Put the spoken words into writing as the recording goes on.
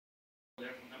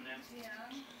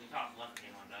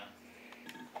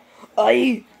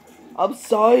I'm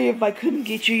sorry if I couldn't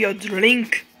get you your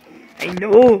drink. I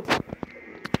know.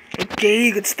 Okay,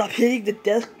 you can stop hitting the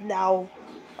desk now.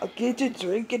 I'll get your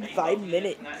drink in 5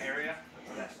 minutes.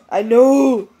 I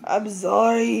know. I'm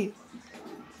sorry.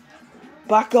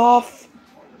 Back off.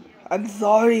 I'm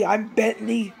sorry. I'm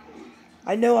Bentley.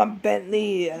 I know I'm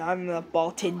Bentley and I'm a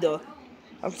bartender.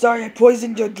 I'm sorry I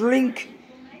poisoned your drink.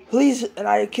 Please, and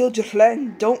I killed your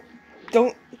friend. Don't.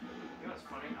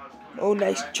 Oh,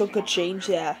 nice chunk of change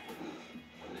there.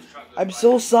 I'm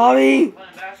so sorry.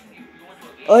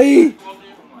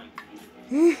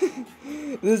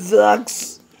 This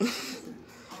sucks.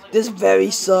 This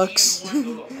very sucks.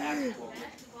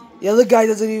 The other guy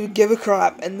doesn't even give a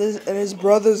crap, and his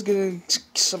brother's gonna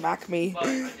smack me.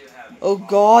 Oh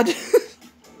god.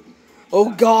 Oh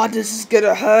god, this is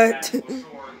gonna hurt.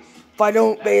 If I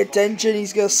don't pay attention,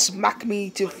 he's gonna smack me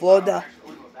to Florida.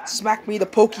 Smack me to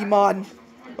Pokemon.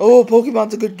 Oh,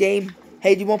 Pokemon's a good game.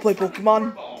 Hey, do you wanna play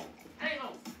Pokemon?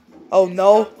 Oh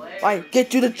no. Fine, get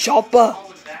to the chopper.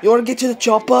 You wanna get to the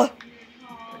chopper?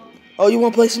 Oh, you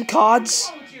wanna play some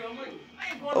cards?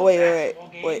 Oh, wait.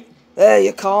 There,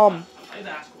 you're calm.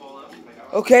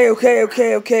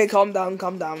 Okay, calm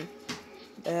down.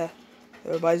 Yeah,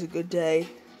 everybody's a good day.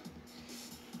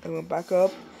 I went back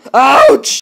up. Ouch!